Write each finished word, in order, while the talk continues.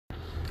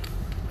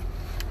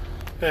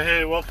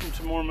Hey, welcome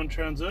to Mormon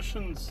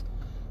Transitions.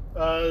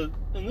 In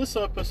this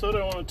episode,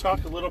 I want to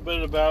talk a little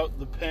bit about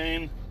the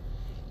pain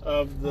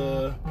of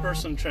the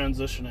person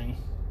transitioning.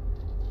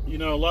 You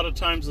know, a lot of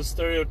times the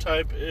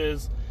stereotype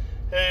is,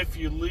 hey, if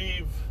you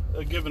leave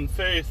a given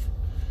faith,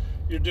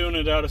 you're doing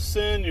it out of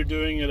sin, you're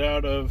doing it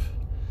out of,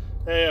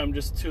 hey, I'm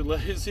just too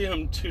lazy,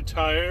 I'm too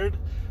tired,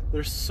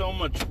 there's so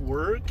much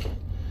work.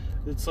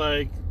 It's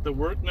like the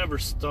work never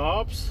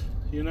stops,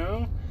 you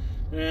know?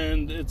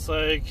 And it's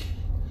like,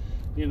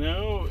 you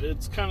know,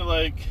 it's kind of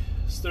like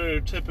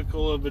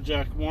stereotypical of a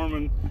Jack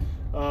Mormon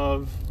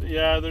of,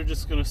 yeah, they're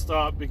just going to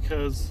stop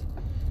because,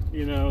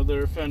 you know,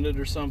 they're offended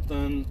or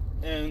something.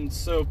 And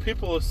so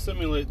people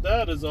assimilate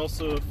that as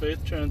also a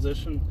faith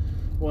transition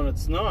when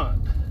it's not.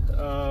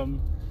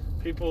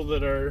 People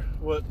that are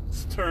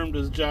what's termed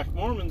as Jack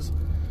Mormons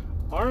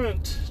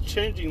aren't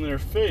changing their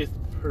faith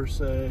per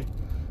se.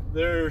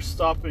 They're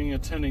stopping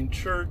attending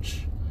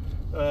church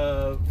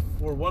for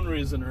one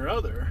reason or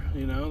other.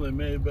 You know, they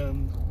may have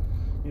been,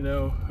 you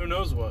know, who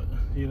knows what,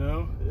 you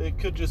know. It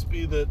could just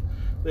be that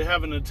they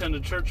haven't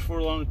attended church for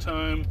a long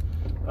time.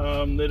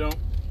 They don't,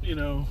 you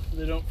know,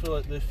 they don't feel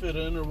like they fit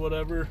in or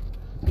whatever.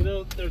 You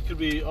know, there could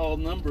be all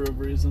number of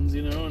reasons,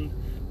 you know, and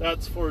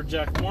that's for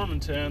Jack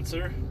Mormon to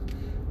answer.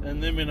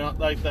 And they may not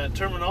like that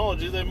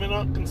terminology. They may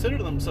not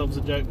consider themselves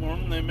a Jack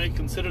Mormon. They may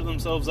consider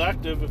themselves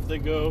active if they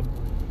go,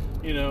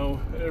 you know,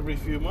 every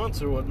few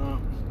months or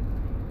whatnot.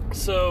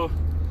 So,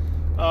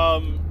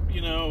 you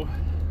know,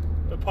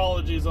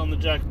 apologies on the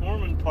Jack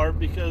Mormon part,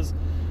 because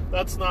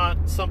that's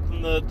not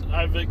something that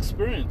I've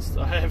experienced.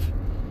 I have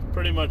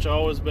pretty much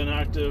always been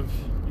active,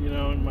 you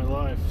know, in my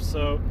life.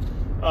 So,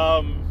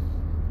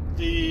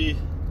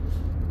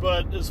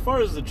 but as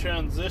far as the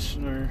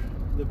transitioner,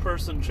 the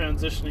person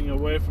transitioning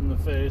away from the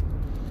faith,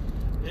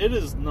 it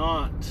is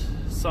not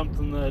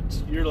something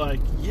that you're like,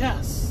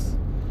 yes,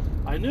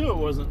 I knew it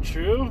wasn't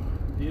true,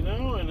 you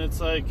know, and it's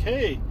like,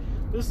 hey,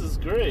 this is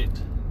great,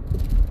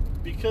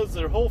 because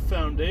their whole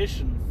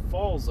foundation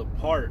falls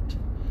apart.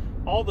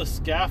 All the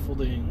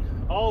scaffolding,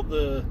 all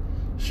the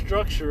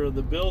structure of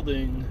the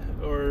building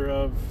or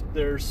of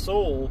their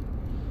soul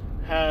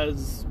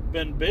has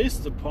been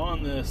based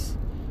upon this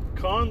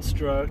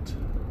construct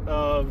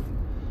of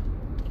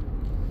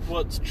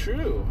what's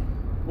true,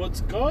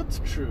 what's God's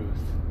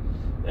truth,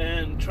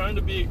 and trying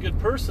to be a good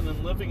person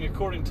and living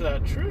according to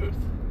that truth.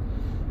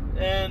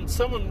 And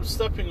someone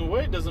stepping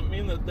away doesn't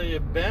mean that they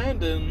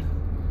abandon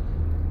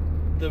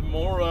the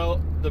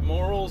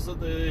morals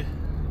that they,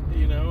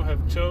 you know,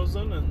 have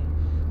chosen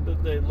and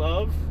that they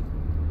love.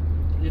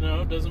 You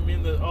know, doesn't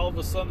mean that all of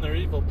a sudden they're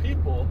evil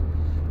people.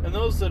 And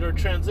those that are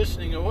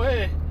transitioning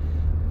away,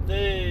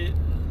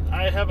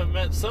 I haven't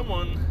met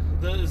someone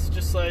that is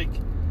just like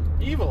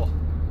evil.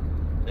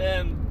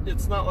 And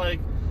it's not like,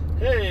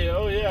 hey,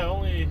 oh yeah,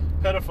 only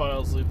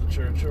pedophiles leave the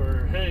church,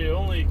 or hey,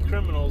 only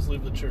criminals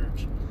leave the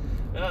church.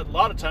 And a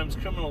lot of times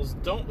criminals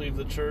don't leave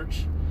the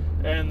church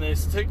and they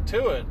stick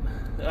to it.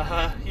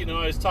 You know,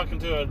 I was talking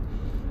to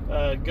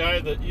a guy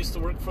that used to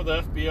work for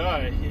the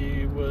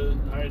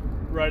FBI. I'd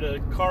ride a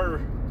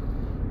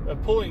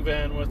pulling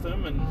van with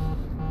him,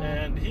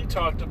 and he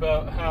talked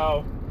about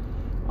how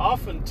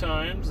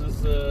oftentimes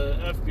as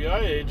a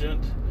FBI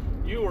agent,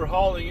 you were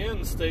hauling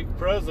in stake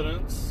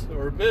presidents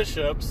or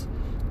bishops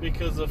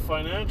because of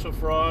financial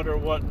fraud or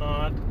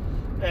whatnot.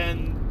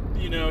 And,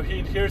 you know,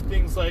 he'd hear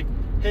things like,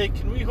 hey,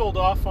 can we hold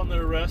off on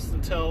their arrest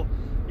until,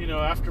 you know,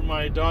 after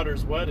my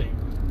daughter's wedding?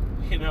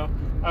 You know,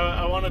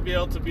 I want to be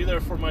able to be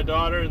there for my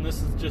daughter, and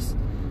this is just,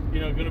 you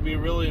know, going to be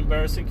really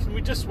embarrassing. Can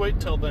we just wait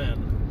till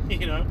then?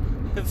 You know,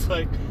 it's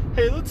like,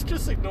 hey, let's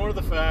just ignore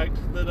the fact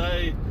that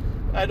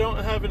I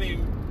don't have any,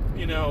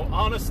 you know,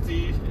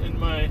 honesty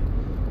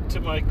to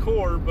my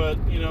core, but,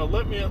 you know,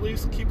 let me at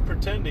least keep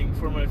pretending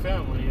for my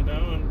family, you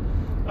know.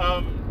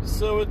 And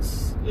so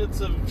it's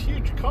a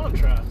huge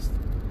contrast,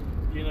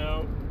 you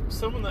know.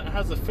 Someone that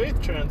has a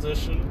faith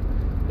transition,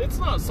 it's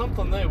not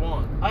something they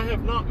want. I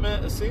have not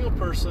met a single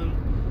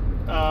person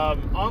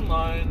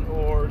online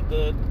or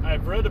that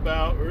I've read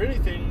about or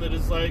anything that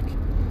is like,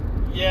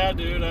 yeah,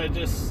 dude, I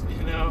just,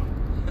 you know,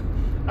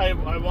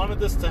 I wanted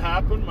this to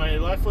happen. My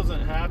life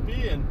wasn't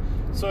happy, and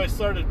so I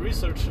started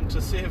researching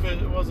to see if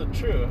it wasn't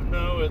true.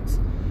 No, it's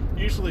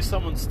usually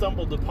someone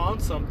stumbled upon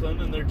something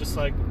and they're just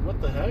like,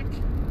 what the heck?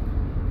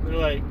 They're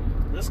like,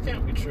 this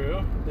can't be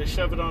true. They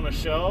shove it on a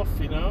shelf,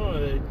 you know,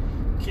 they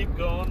keep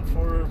going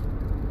for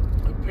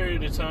a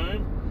period of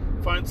time,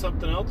 find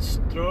something else,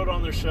 throw it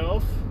on their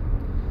shelf,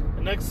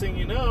 and next thing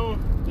you know,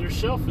 their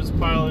shelf is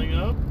piling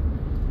up,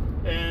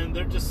 and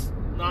they're just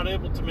not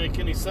able to make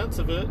any sense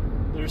of it.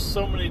 There's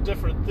so many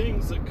different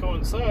things that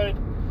coincide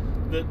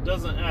that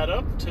doesn't add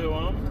up to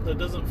them, that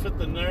doesn't fit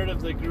the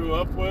narrative they grew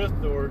up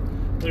with or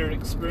their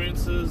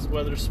experiences,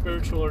 whether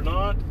spiritual or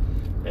not,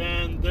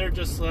 and they're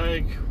just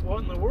like,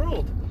 what in the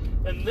world?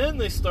 And then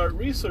they start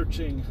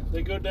researching.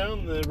 They go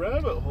down the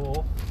rabbit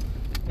hole,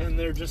 and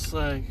they're just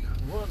like,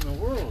 what in the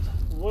world?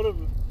 What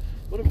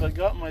have I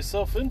gotten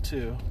myself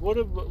into? What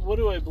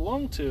do I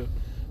belong to?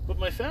 But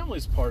my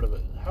family's part of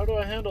it. How do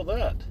I handle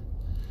that?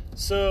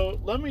 So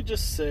let me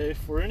just say,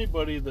 for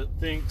anybody that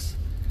thinks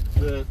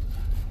that,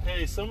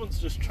 hey, someone's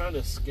just trying to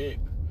escape,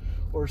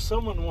 or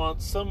someone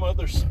wants some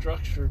other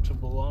structure to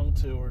belong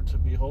to or to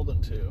be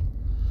beholden to,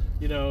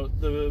 you know,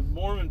 the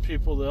Mormon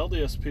people, the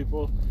LDS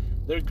people,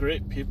 they're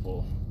great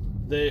people.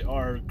 They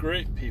are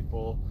great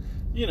people,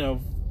 you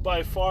know,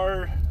 by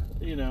far,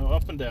 you know,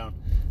 up and down.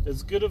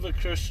 As good of a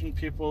Christian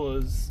people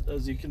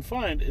as you can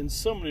find in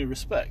so many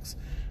respects.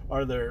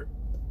 Are there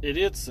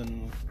idiots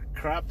and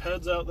crap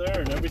heads out there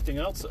and everything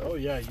else? Oh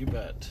yeah, you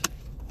bet.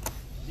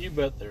 You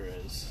bet there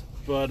is.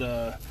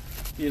 But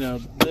you know,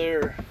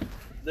 they're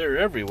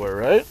everywhere,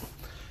 right?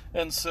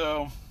 And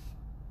so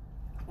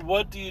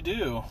what do you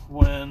do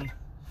when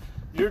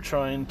you're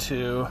trying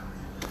to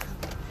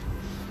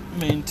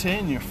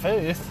maintain your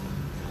faith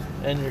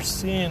and you're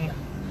seeing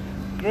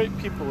great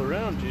people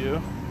around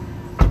you,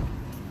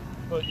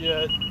 but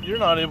yet you're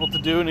not able to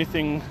do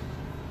anything,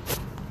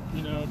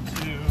 you know,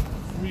 to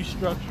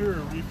restructure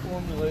or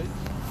reformulate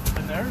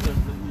the narrative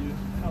that you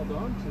held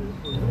on to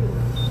for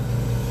years?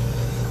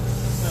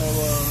 So,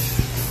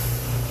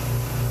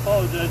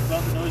 apologize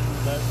about the noise in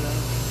the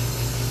background.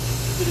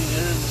 Getting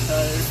air in the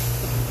tire.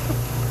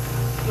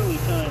 Silly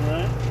time,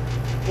 right?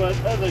 But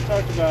as I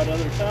talked about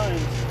other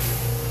times,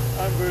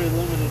 I'm very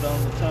limited on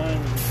the time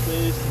and the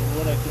space and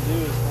what I can do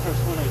as far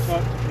as when I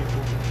talk to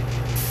people.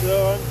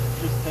 So I'm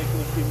just taking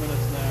a few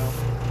minutes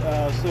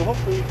now. So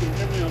hopefully you can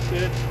hear me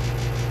okay.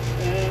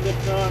 And if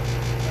not,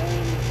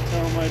 I'm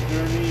telling my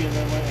journey and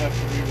I might have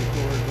to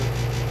re-record.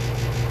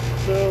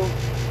 So,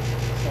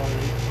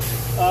 sorry.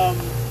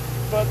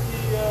 But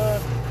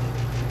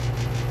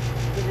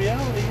the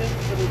reality is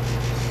that it's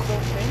so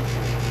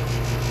painful.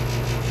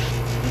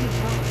 It is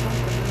not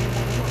something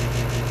anyone wants.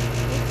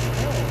 It's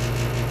hell.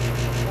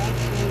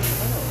 Absolute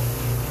hell.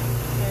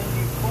 And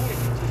you fight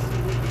to see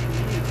what you can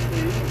do to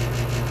stay in.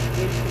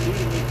 What you can do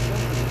to make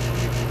sense of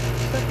it. You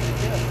second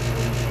guess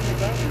everything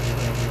about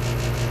yourself.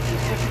 You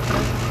second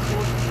guess the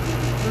sources that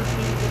you've heard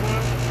things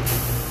about.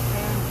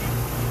 And you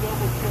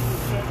double, triple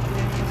check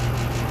things.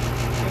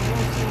 And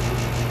those things that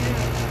you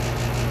can't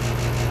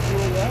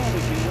rule out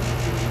again.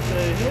 And you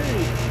say,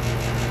 hey,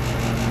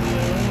 you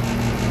know,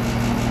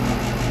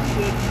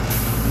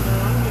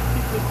 I'm going to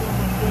keep this on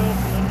my shelf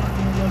and I'm not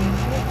going to let it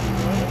slip,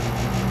 right?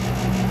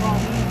 The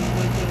problem is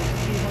that there's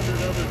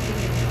 200 other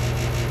things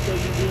that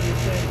you're doing the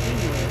same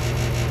thing with.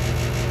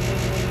 And then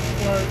when you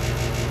start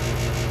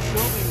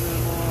building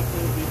them off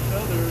of each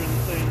other and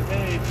saying,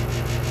 hey,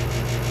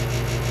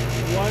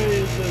 why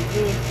does this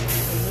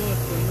and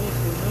this and this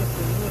and this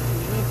and this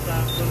and this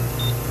happen?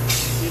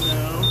 You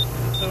know?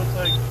 And so it's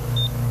like,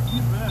 you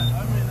bet,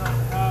 I may not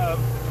have,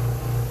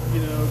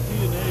 you know,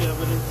 DNA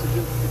evidence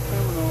against the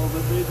criminal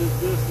that they did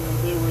this and that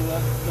they were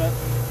that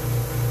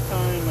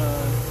time,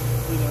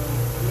 you know,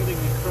 committing a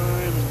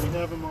crime, and we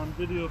have them on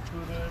video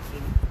footage,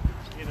 and,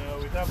 you know,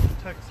 we have them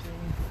texting,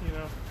 you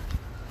know,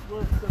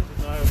 where it's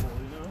undeniable,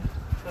 you know?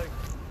 It's like,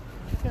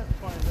 you can't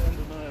find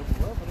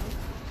undeniable evidence.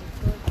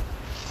 It's like,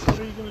 what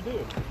are you going to do?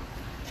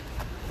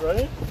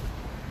 Right?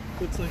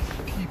 It's like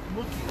you keep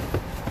looking,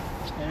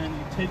 and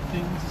you take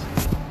things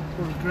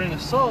for a grain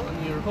of salt,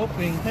 and you're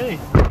hoping, hey,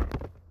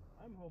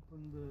 I'm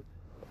hoping that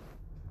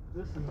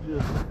this is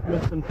just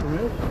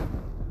misinformation.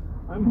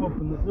 I'm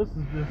hoping that this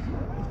is just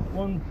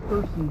one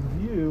person's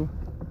view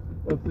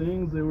of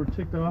things. They were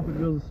ticked off at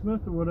Joseph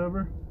Smith or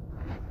whatever,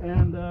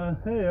 and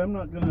hey, I'm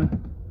not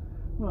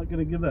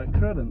gonna give that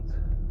credence.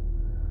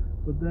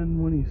 But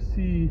then when you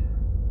see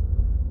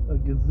a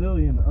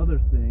gazillion other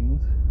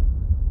things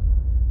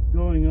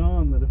going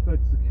on that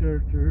affects the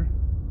character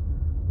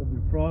of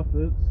your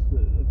prophets,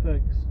 that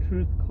affects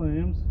truth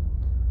claims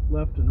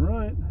left and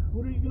right,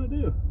 what are you going to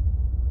do?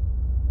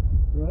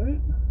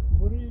 Right?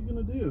 What are you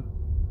going to do?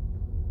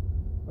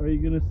 Are you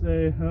going to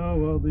say, oh,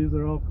 well, these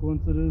are all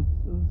coincidences?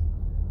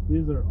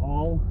 These are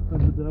all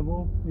of the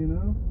devil, you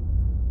know?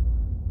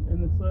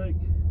 And it's like,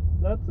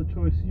 that's a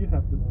choice you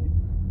have to make,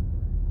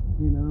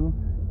 you know?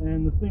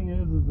 And the thing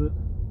is that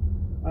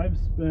I've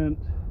spent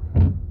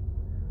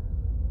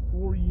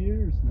 4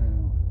 years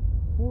now,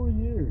 4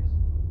 years,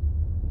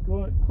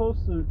 going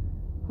closer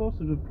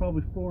to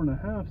probably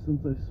 4.5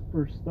 since I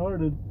first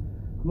started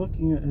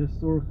looking at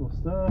historical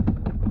stuff.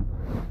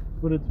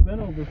 But it's been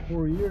over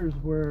 4 years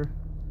where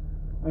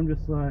I'm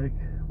just like,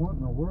 what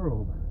in the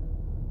world?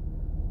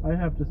 I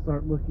have to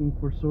start looking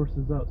for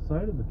sources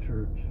outside of the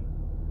church.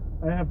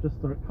 I have to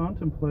start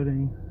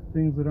contemplating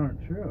things that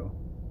aren't true.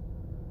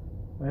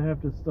 I have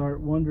to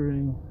start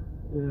wondering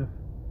if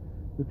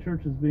the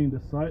church is being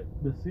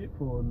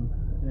deceitful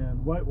and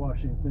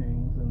whitewashing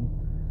things and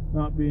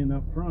not being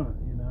upfront,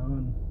 you know.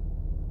 And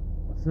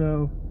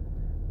so,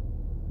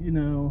 you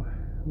know,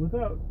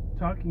 without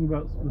talking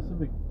about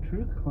specific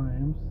truth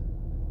claims,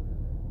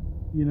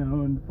 you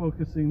know, and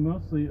focusing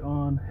mostly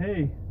on,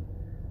 hey,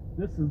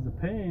 this is the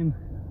pain,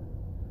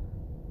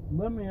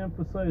 let me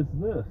emphasize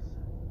this.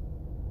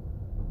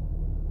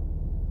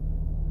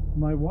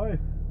 My wife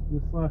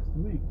this last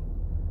week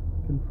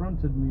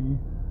confronted me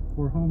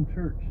for home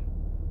church.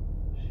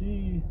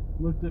 She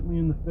looked at me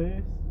in the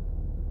face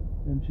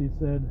And she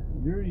said,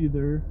 you're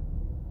either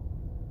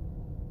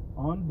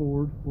on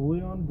board,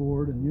 fully on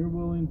board, and you're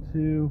willing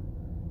to,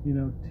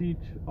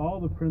 teach all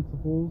the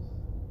principles,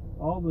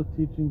 all the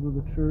teachings of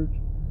the church,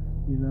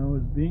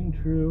 as being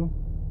true,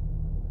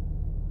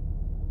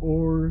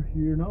 or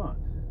you're not,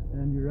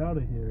 and you're out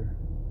of here.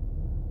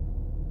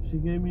 She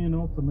gave me an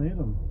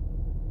ultimatum.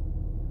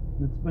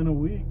 It's been a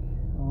week,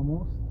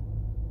 almost,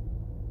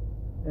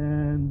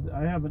 and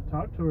I haven't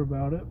talked to her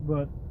about it,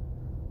 but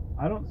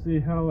I don't see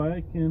how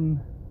I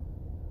can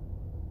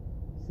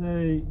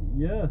say,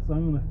 yes,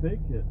 I'm going to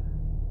fake it.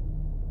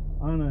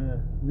 I'm going to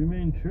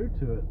remain true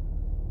to it.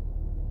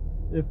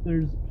 If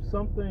there's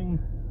something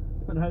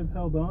that I've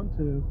held on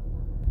to,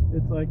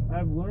 it's like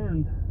I've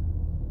learned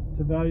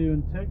to value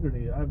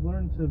integrity. I've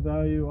learned to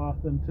value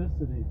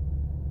authenticity.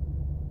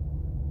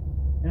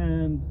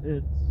 And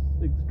it's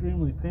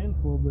extremely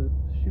painful that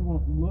she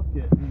won't look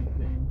at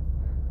anything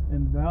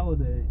and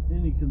validate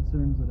any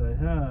concerns that I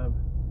have.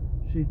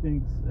 She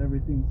thinks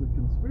everything's a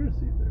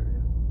conspiracy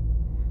theory.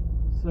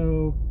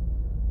 So,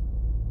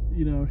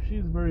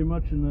 she's very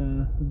much in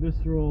a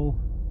visceral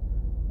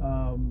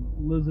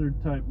lizard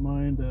type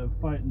mind of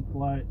fight and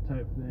flight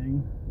type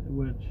thing,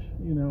 which,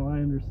 I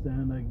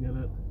understand, I get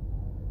it.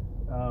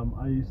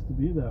 I used to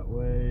be that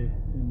way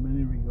in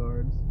many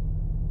regards.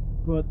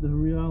 But the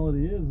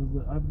reality is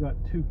that I've got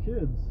 2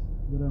 kids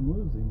that I'm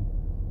losing,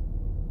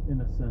 in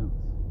a sense.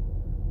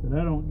 That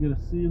I don't get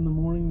to see in the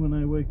morning when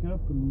I wake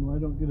up, and I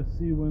don't get to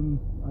see when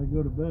I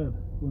go to bed,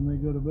 when they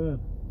go to bed.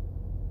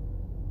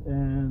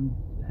 And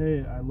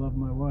hey, I love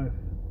my wife,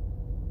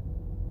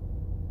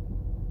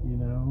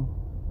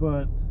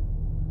 but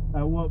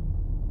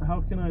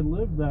how can I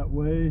live that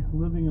way,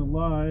 living a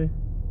lie,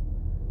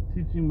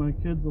 teaching my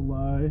kids a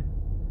lie,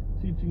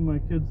 teaching my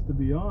kids to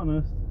be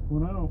honest,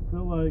 when I don't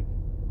feel like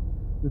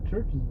the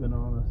church has been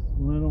honest,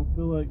 when I don't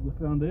feel like the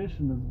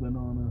foundation has been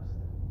honest,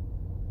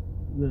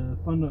 the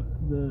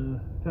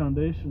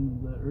foundation,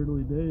 the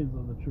early days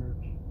of the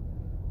church.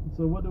 And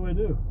so what do I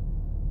do?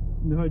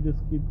 Do I just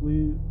keep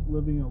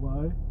living a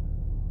lie?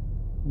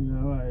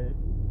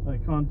 I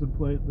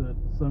contemplate that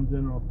some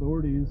general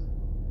authorities,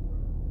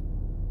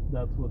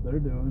 that's what they're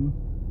doing.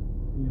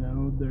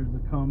 There's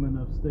a comment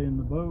of stay in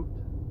the boat.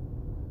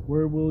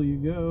 Where will you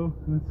go?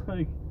 And it's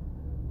like,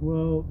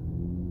 well,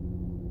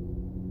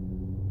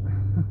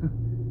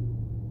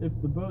 if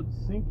the boat's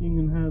sinking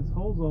and has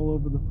holes all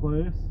over the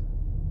place,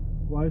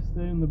 why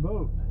stay in the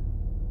boat?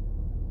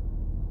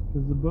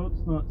 Because the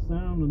boat's not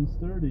sound and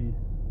sturdy.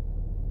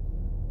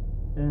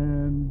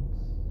 And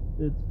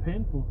it's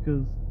painful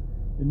because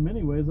in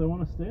many ways I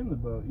want to stay in the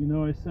boat.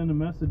 I sent a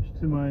message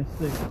to my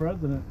stake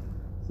president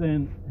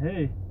saying,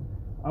 hey,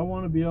 I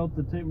want to be able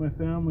to take my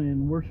family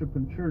and worship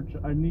in church.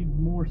 I need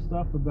more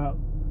stuff about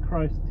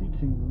Christ's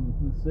teachings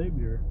and the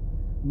Savior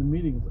in the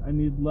meetings. I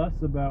need less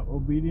about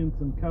obedience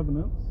and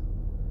covenants.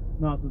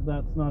 Not that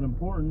that's not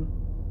important,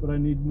 but I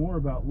need more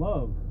about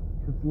love,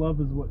 because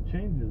love is what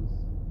changes.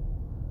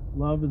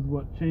 Love is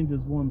what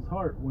changes one's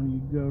heart when you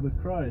go to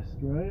Christ,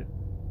 right?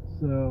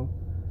 So,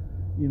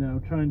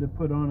 trying to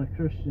put on a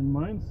Christian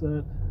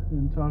mindset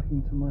and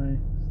talking to my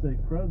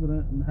stake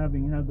president and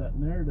having had that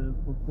narrative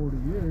for 40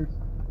 years,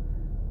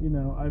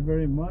 I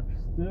very much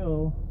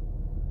still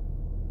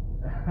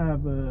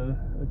have a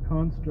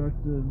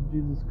construct of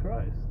Jesus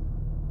Christ.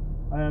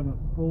 I haven't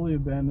fully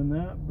abandoned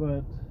that,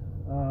 but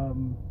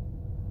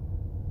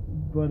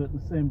at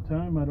the same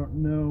time, I don't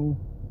know,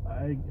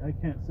 I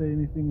can't say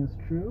anything is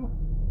true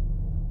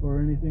or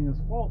anything is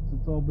false.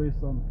 It's all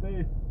based on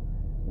faith.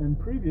 And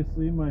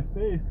previously, my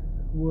faith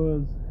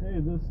was, hey,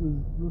 this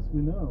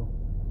we know.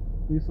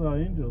 We saw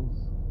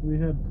angels. We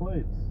had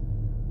plates.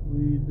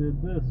 We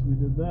did this. We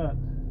did that.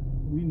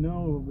 We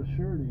know of a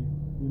surety,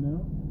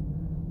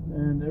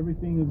 And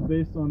everything is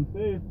based on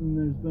faith, and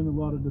there's been a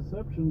lot of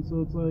deception,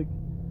 so it's like,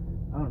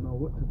 I don't know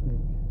what to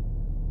think.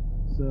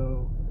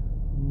 So,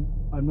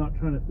 I'm not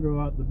trying to throw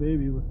out the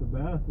baby with the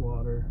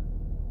bathwater,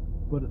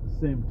 but at the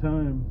same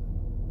time,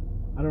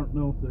 I don't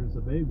know if there's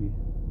a baby.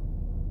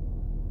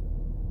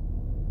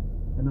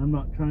 And I'm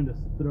not trying to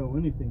throw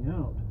anything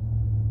out.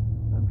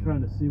 I'm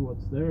trying to see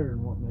what's there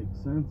and what makes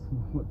sense and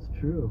what's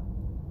true.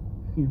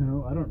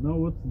 I don't know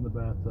what's in the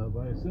bathtub.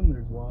 I assume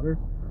there's water.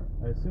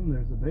 I assume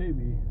there's a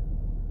baby.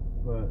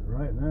 But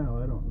right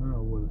now, I don't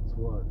know what's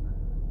what.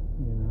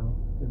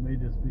 It may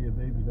just be a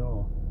baby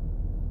doll.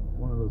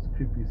 One of those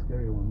creepy,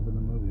 scary ones in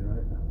the movie,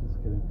 right? Just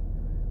kidding.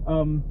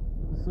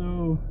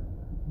 So,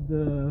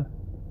 the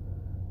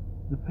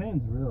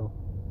pain's real.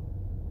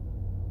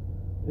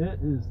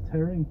 It is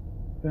tearing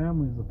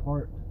families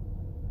apart,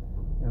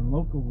 and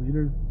local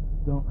leaders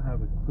don't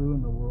have a clue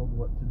in the world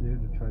what to do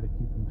to try to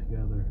keep them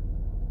together.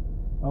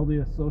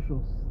 LDS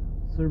social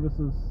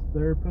services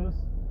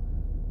therapist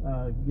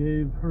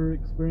gave her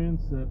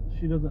experience that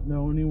she doesn't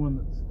know anyone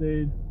that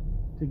stayed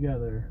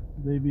together.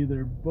 They've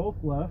either both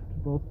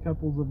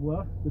couples have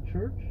left the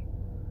church,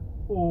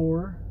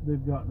 or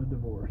they've gotten a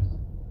divorce.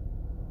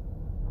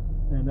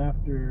 And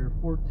after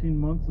 14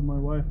 months of my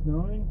wife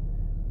knowing,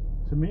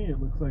 to me it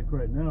looks like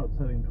right now it's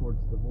heading towards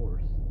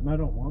divorce. And I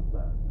don't want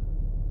that.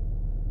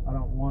 I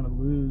don't want to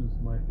lose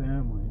my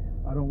family.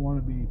 I don't want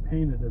to be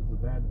painted as the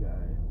bad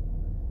guy.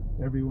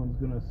 Everyone's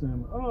going to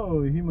assume,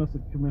 oh, he must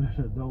have committed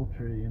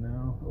adultery,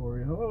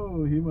 or,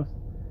 oh, he must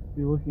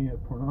be looking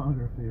at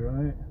pornography,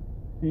 right?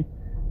 He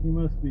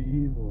must be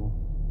evil.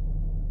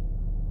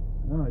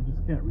 No, I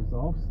just can't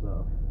resolve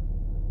stuff.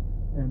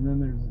 And then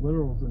there's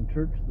literals in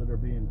church that are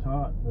being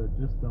taught that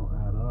just don't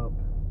add up.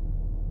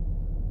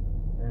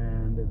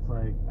 And it's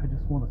like, I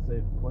just want a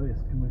safe place.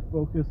 Can we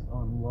focus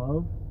on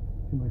love?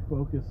 Can we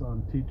focus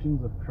on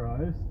teachings of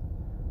Christ?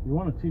 If you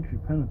want to teach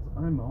repentance,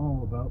 I'm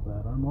all about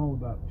that. I'm all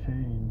about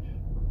change.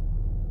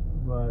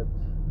 But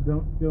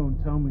don't go and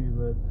tell me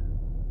that,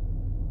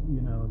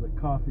 that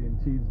coffee and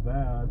tea is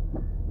bad,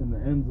 and the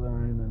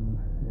enzyme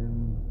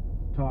and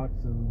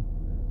talks and,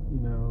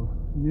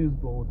 news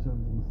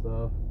bulletins and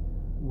stuff,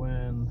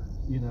 when,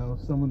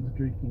 someone's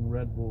drinking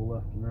Red Bull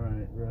left and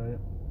right?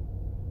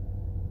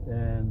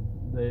 And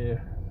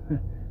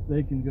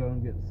they can go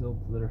and get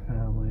sealed to their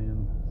family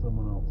and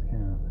someone else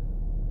can't,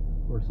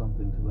 or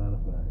something to that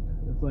effect.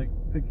 It's like,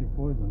 pick your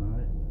poison,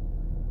 right?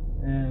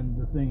 And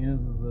the thing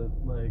is that,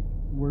 like,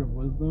 word of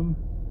wisdom,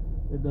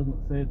 it doesn't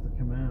say it's a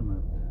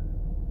commandment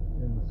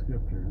in the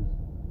scriptures,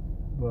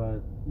 but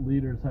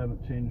leaders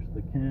haven't changed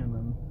the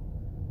canon,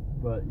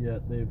 but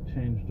yet they've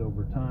changed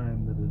over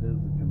time that it is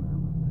a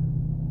commandment.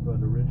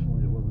 But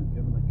originally it wasn't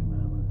given a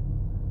commandment,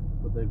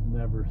 but they've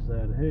never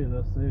said, hey,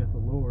 thus saith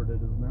the Lord,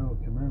 it is now a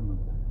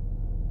commandment.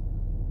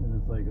 And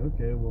it's like,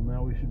 okay, well,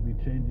 now we should be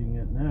changing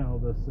it now,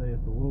 thus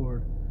saith the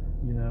Lord.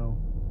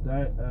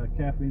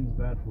 Caffeine's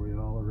bad for you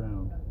all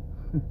around.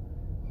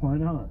 Why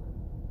not?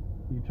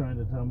 You trying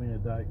to tell me a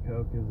Diet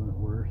Coke isn't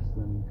worse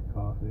than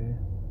coffee?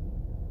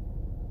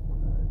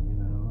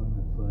 And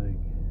it's like,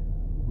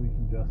 we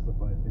can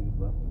justify things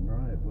left and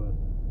right, but,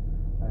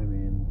 I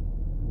mean,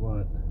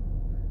 what?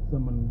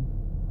 Someone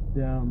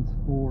downs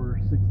 4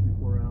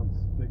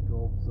 64-ounce big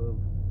gulps of,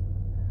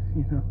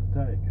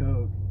 Diet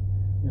Coke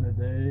in a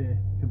day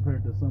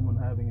compared to someone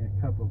having a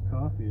cup of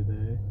coffee a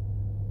day,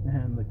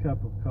 and the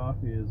cup of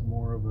coffee is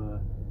more of a,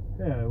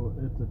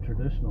 it's a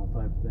traditional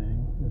type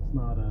thing. It's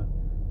not a,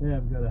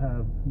 I've got to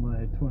have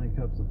my 20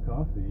 cups of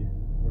coffee,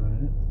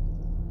 right?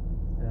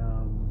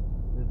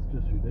 It's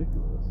just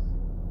ridiculous.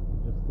 It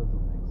just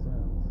doesn't make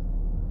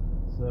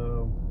sense.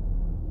 So,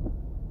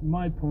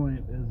 my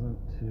point isn't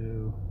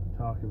to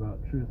talk about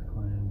truth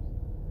claims.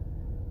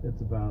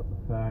 It's about the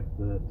fact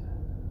that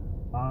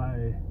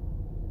I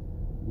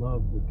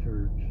love the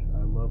church,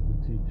 I love the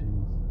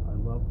teachings, I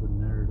love the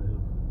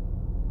narrative,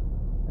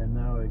 and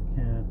now I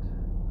can't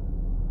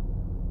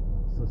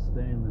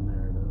sustain the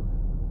narrative.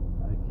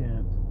 I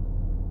can't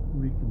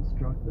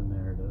reconstruct the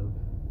narrative.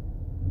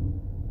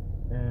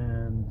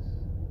 And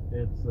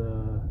it's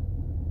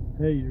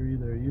hey, you're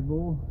either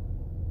evil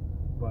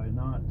by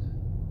not,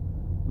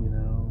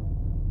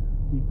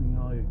 keeping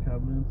all your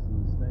covenants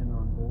and staying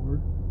on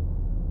board,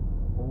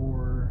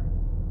 or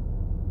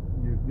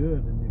you're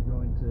good and you're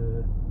going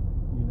to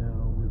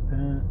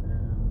repent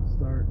and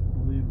start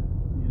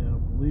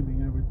believing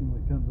everything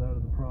that comes out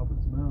of the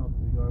prophet's mouth,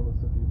 regardless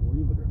if you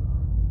believe it or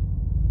not.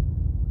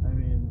 I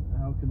mean,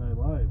 how can I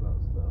lie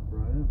about stuff,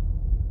 right?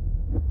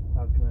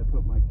 How can I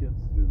put my kids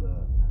through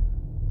that?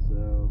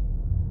 So,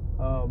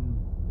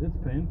 it's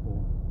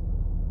painful.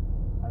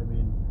 I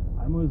mean,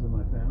 I'm losing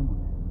my family.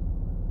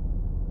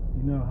 Do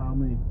you know how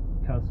many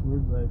cuss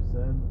words I've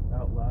said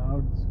out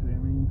loud,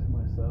 screaming to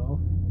myself,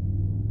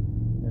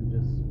 and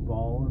just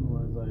bawling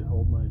as I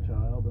hold my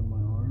child in my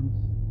arms,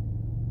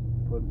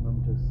 putting them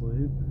to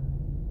sleep?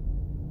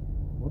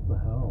 What the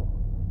hell?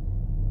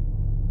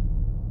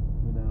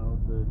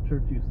 The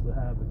church used to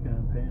have a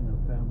campaign of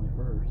family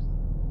first.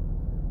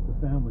 The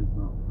family's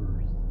not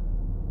first.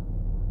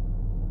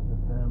 The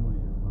family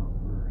is not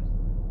first.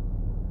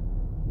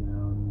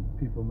 And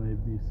people may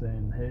be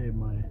saying, hey,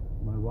 my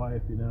wife,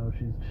 she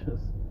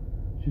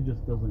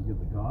just doesn't get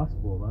the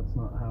gospel. That's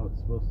not how it's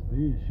supposed to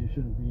be. She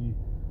shouldn't be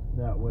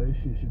that way.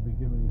 She should be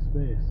giving you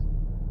space.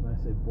 And I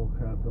say,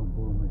 bullcrap, don't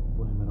blame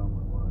it on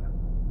my wife.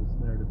 This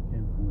narrative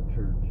came from the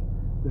church.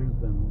 There's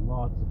been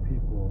lots of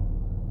people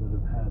that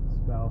have had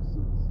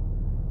spouses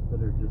that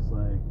are just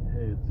like,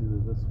 hey, it's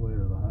either this way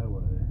or the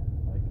highway.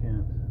 I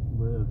can't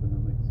live in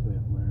a mixed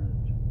faith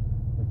marriage.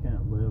 I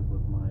can't live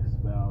with my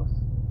spouse,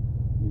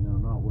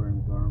 not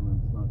wearing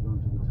garments, not going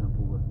to the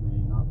temple with me,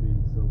 not being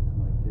sealed to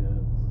my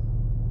kids,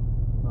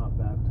 not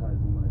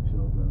baptizing my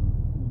children,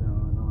 and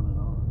on and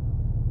on.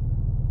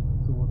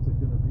 So what's it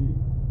going to be,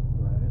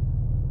 right?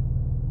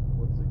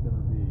 What's it going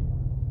to be?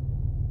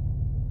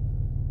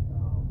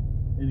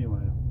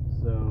 Anyway,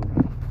 so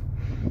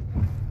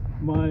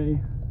my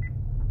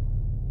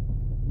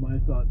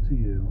thought to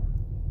you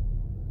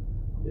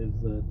is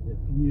that if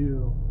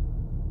you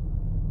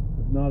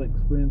have not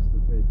experienced the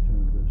faith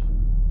transition,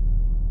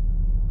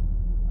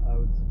 I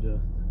would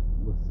suggest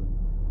listen.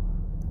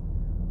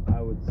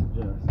 I would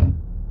suggest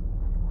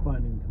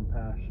finding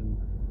compassion.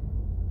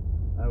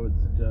 I would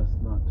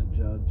suggest not to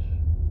judge.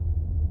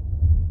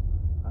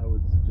 I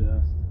would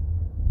suggest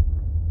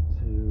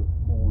to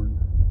mourn.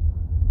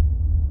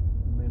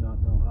 You may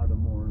not know how to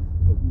mourn,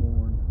 but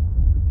mourn.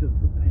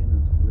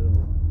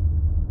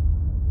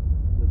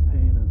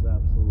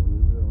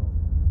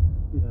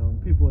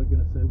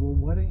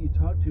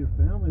 your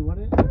family? Why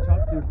didn't you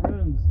talk to your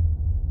friends?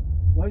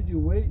 Why did you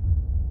wait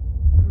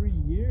 3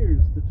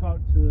 years to talk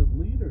to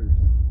leaders?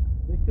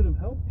 They could have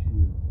helped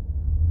you.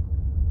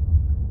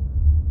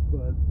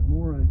 But the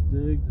more I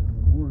digged and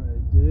the more I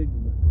digged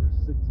in the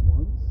first 6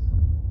 months,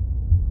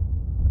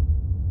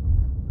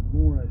 the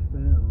more I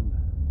found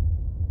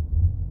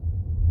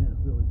you can't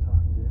really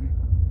talk to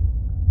anybody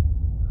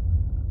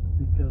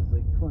because they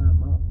clam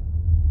up.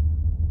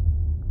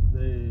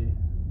 They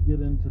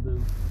get into this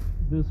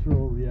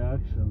visceral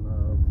reaction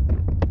of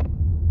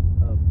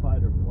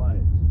fight or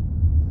flight.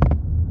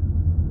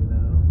 You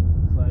know,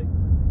 it's like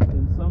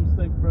in some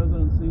stake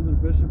presidencies or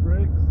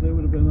bishoprics, they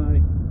would have been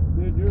like,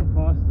 dude, you're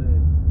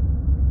apostate.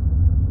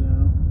 You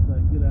know, it's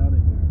like, get out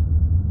of here.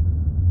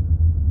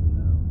 You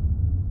know,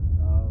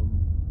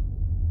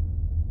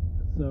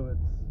 so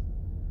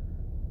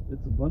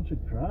it's a bunch of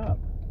crap.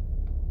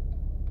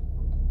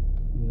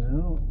 You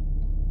know,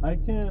 I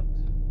can't,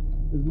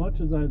 as much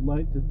as I'd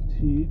like to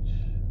teach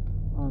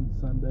on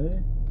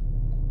Sunday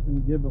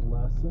and give a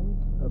lesson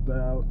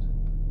about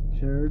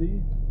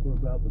charity or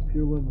about the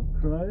pure love of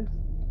Christ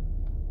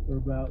or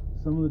about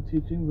some of the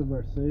teachings of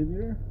our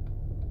Savior,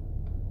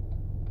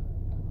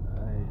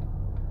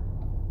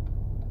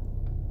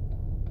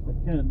 I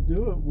can't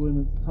do it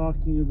when it's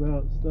talking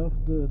about stuff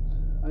that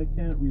I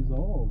can't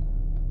resolve.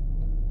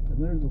 And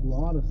there's a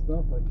lot of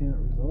stuff I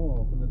can't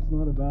resolve, and it's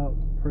not about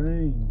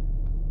praying.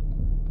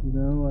 You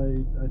know,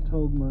 I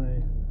told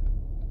my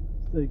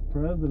stake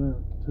president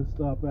to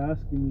stop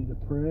asking me to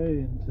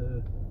pray and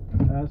to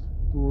ask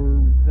for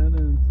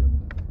repentance and,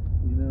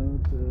 you know,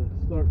 to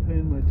start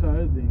paying my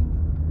tithing.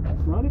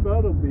 It's not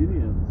about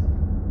obedience.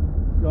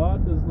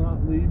 God does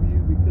not leave you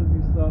because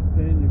you stop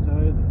paying your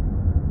tithing.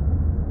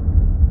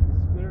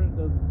 The Spirit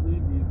doesn't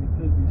leave you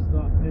because you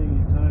stop paying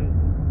your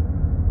tithing.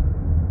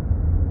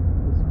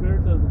 The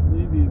Spirit doesn't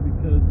leave you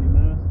because you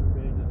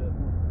masturbated at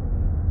one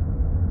point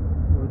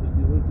or that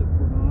you looked at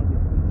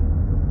pornography.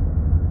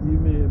 You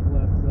may have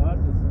left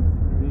God to some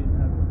degree and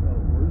haven't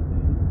felt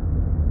worthy,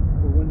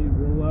 but when you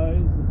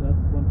realize that that's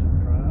a bunch of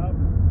crap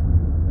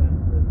and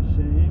that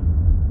shame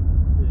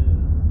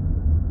is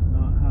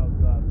not how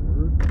God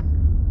works,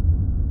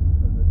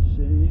 and that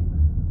shame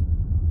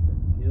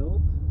and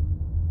guilt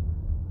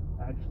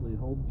actually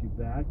holds you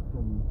back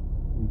from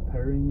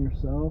repairing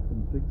yourself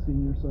and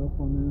fixing yourself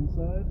on the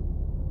inside,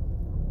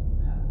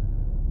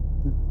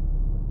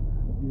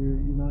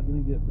 you're not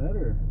going to get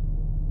better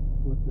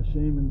with the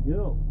shame and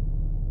guilt.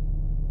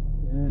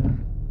 And,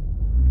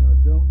 you know,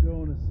 don't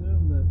go and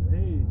assume that,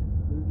 hey,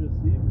 they're just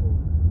evil,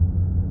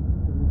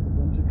 because it's a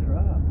bunch of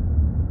crap.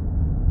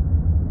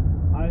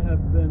 I have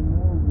been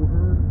more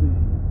worthy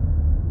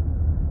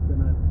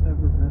than I've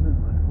ever been in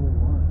my whole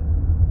life.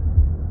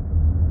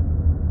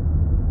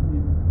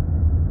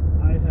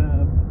 I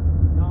have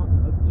not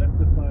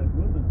objectified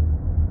women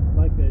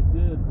like I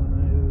did when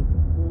I was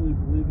a fully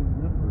believing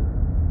member.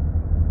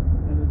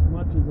 And as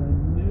much as I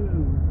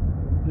knew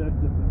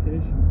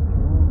objectification was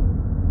wrong,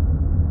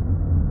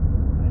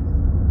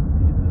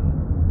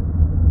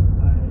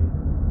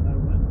 I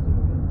went to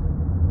it.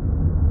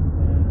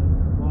 And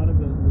a lot of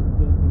it was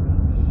built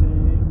around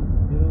shame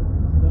and guilt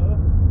and stuff,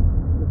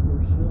 but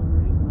for some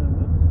reason I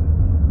went to it.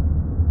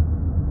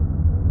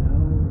 You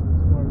know,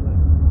 as far as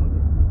like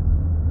pornography and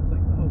stuff. It's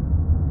like, oh,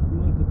 you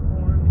looked at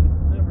porn, he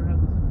never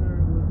had the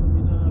Spirit with him,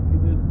 you know, if you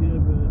did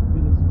get a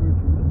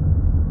spiritual witness.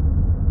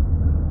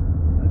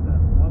 I've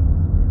had lots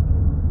of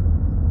spiritual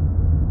experiences.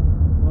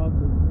 Lots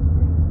of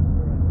experiences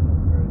where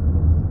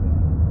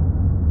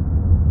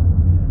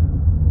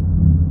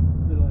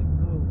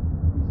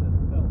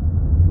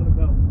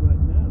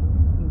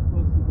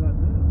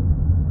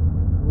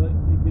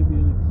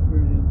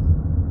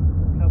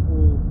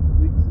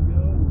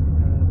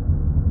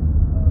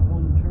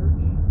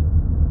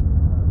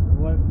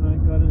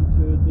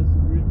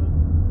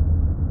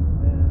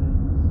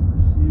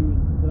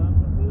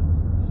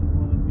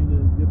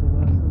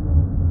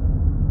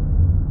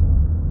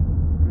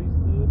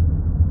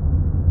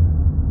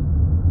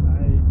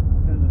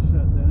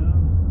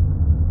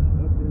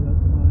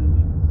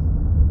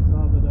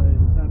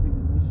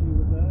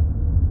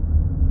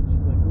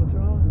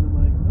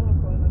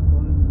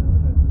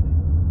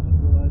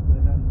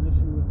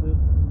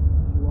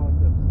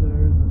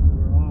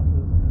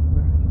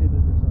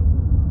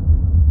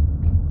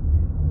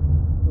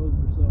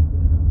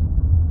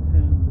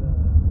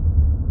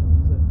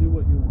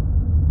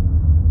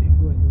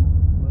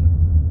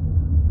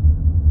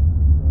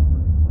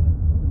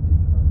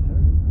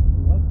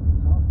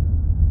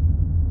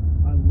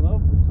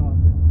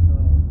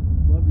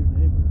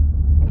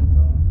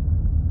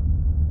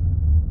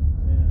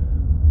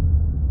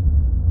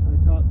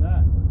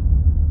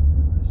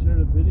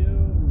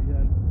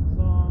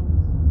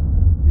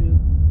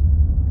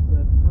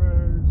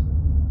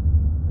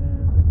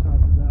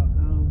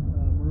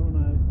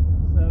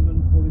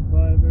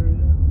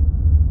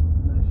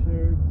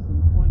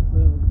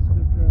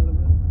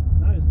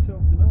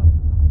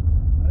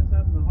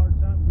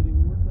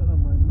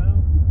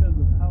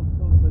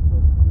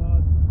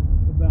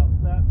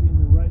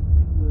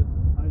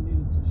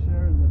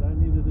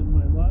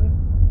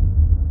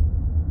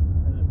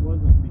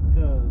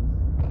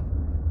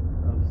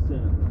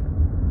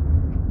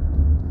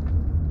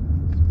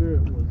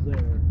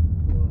there,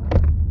 well,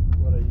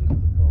 what I used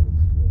to call the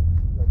school.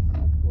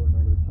 That's for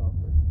another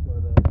topic.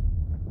 But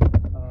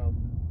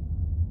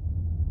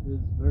it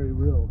is very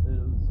real. It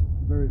was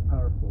very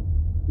powerful.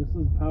 Just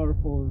as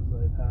powerful as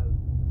I've had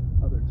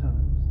other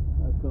times.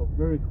 I felt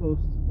very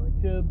close to my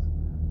kids,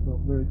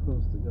 felt very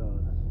close to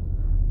God.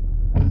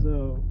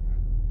 So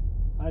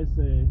I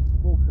say,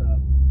 bull crap.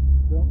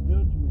 Don't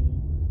judge me.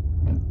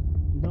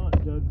 Do not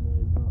judge me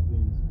as not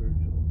being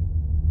spiritual.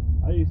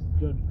 I used to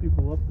judge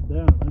people up and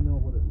down. I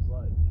know what it was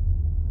like.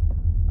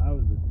 I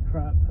was a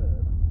crap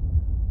head.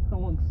 I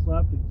once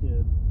slapped a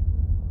kid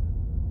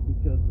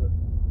because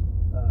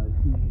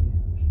he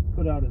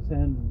put out his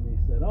hand and he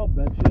said, "I'll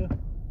bet you."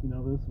 You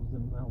know, this was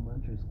in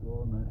elementary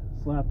school, and I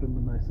slapped him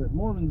and I said,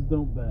 "Mormons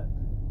don't bet."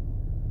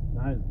 And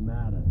I was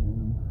mad at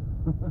him.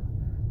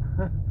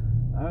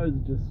 I was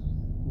just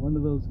one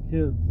of those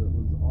kids that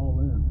was all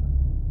in.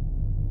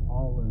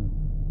 All in.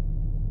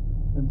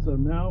 And so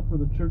now for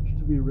the church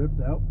to be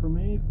ripped out from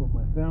me, for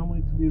my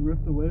family to be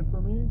ripped away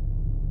from me,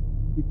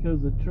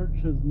 because the church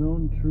has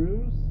known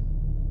truths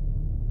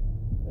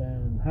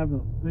and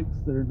haven't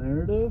fixed their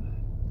narrative,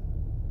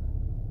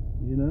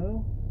 you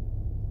know,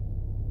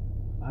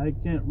 I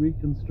can't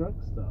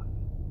reconstruct stuff.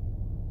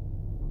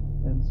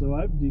 And so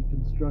I've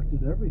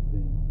deconstructed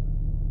everything.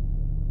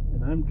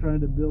 And I'm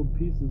trying to build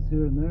pieces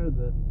here and there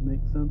that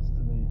make sense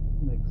to me,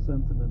 make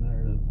sense in the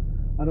narrative.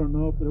 I don't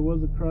know if there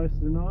was a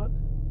Christ or not.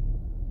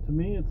 To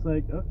me, it's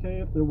like,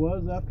 okay, if there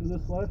was after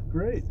this life,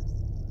 great.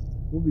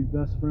 We'll be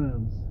best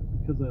friends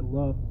because I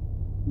love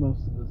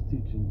most of his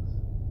teachings.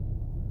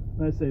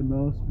 And I say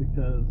most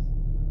because,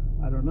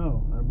 I don't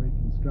know, I'm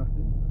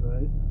reconstructing,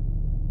 right?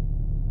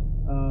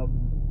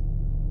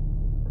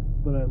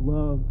 But I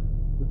love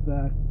the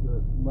fact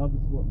that love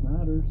is what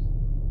matters.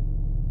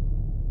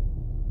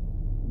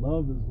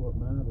 Love is what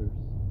matters.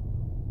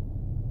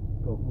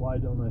 But why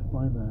don't I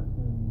find that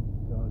in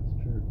God's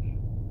church,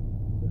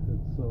 if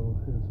it's so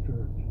his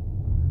church?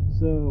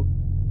 So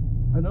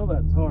I know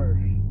that's harsh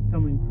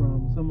coming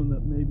from someone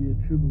that may be a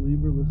true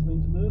believer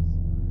listening to this.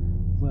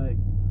 It's like,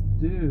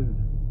 dude,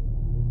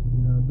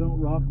 you know,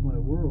 don't rock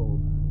my world,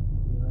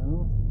 you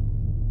know?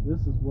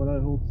 This is what I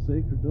hold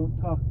sacred. Don't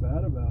talk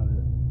bad about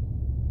it.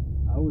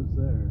 I was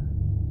there.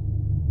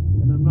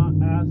 And I'm not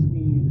asking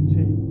you to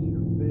change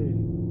your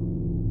faith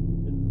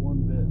in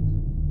one bit.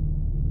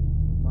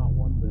 Not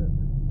one bit.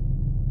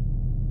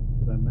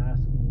 But I'm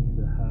asking you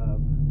to have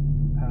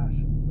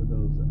compassion for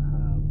those that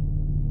have,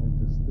 and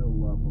to still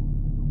love them,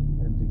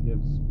 and to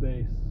give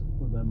space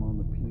for them on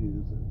the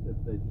pews if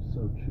they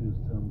so choose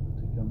to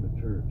come to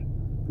church.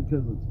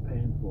 Because it's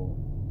painful.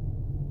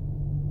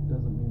 It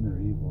doesn't mean they're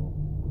evil.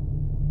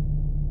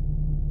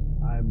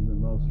 I'm the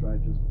most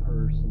righteous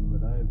person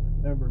that I've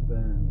ever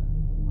been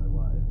in my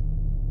life.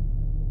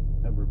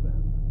 Ever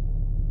been.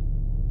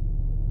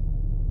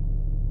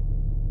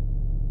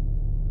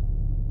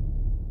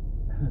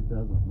 And it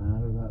doesn't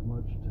matter that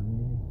much to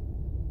me,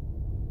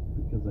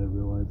 because I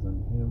realize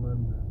I'm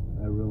human.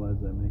 I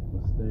realize I make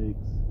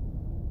mistakes.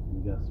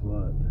 And guess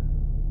what?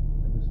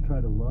 I just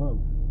try to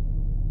love.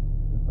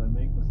 If I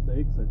make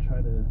mistakes, I try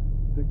to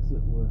fix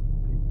it with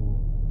people.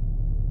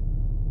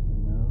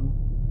 You know?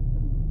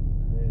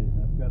 Hey,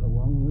 I've got a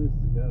long ways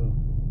to go,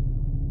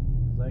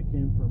 because I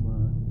came from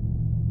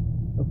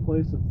a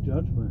place of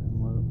judgment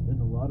in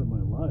a lot of my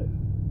life,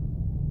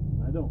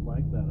 and I don't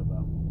like that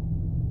about me.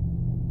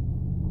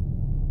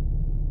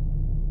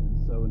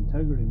 And so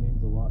integrity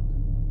means a lot to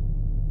me.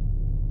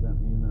 Does that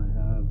mean I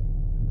have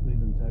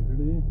complete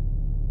integrity?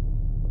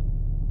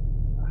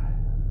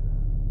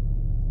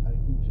 I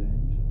can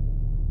change.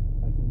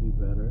 I can do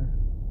better,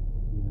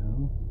 you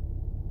know?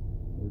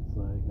 It's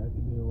like, I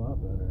can do a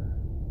lot better.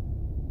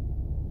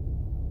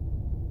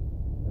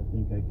 I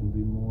think I can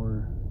be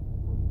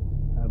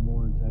have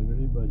more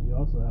integrity, but you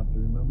also have to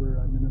remember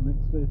I'm in a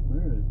mixed faith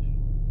marriage.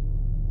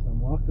 So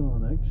I'm walking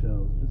on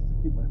eggshells just to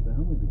keep my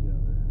family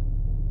together.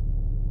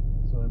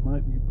 So I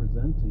might be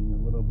presenting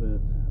a little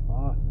bit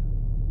off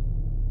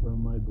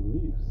from my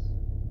beliefs,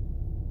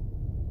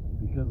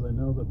 because I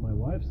know that my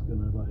wife's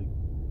gonna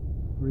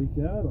freak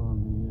out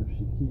on me if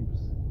she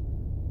keeps,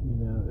 you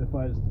know, if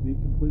I was to be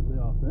completely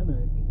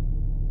authentic,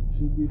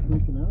 she'd be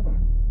freaking out on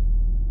me.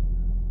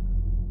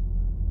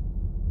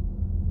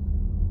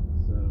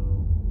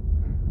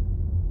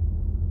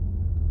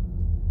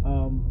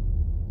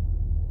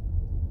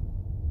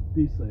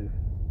 Be safe,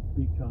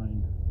 be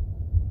kind,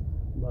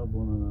 love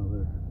one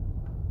another,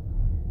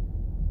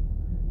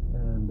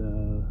 and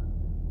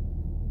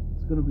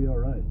it's going to be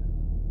alright.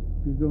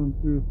 If you're going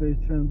through a faith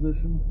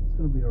transition, it's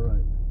going to be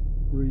alright.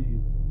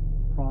 Breathe,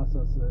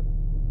 process it.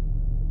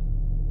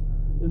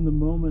 In the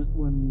moment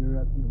when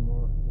you're at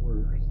your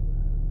worst,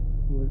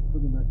 wait for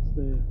the next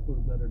day for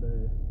a better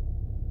day.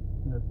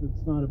 And if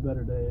it's not a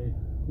better day,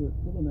 wait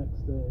for the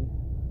next day.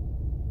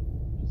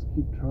 Just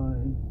keep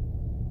trying.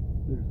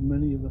 There's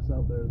many of us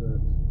out there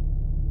that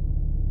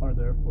are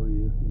there for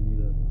you if you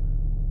need it.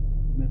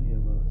 Many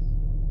of us.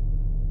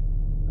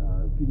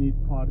 If you need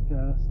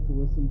podcasts to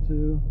listen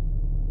to,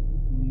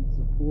 if you need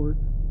support,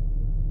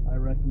 I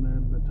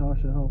recommend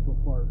Natasha Helfer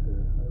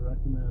Parker. I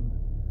recommend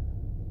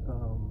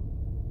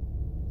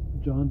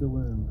John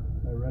DeLynn.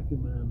 I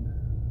recommend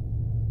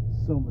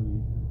so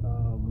many.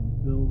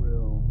 Bill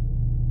Rill.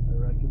 I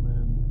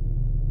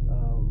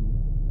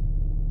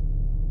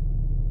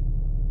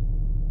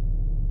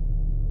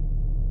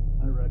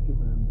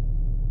recommend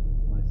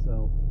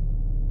myself.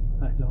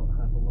 I don't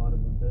have a lot of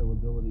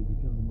availability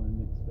because of my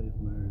mixed faith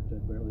marriage. I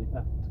barely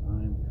have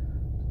time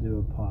to do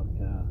a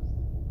podcast,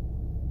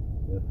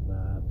 if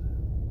that.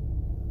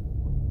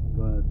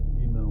 But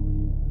email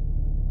me,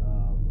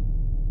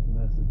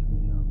 message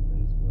me on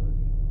Facebook,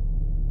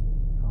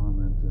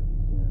 comment if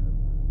you can.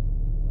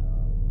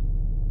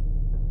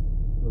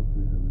 Feel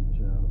free to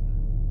reach out.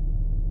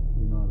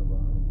 You're not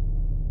alone,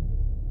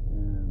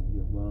 and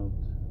you're loved.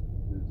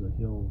 There's a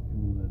Hill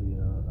community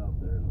out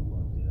there that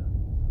loves you.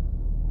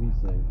 Be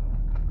safe.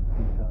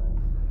 Be kind.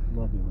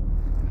 Love you,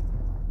 man.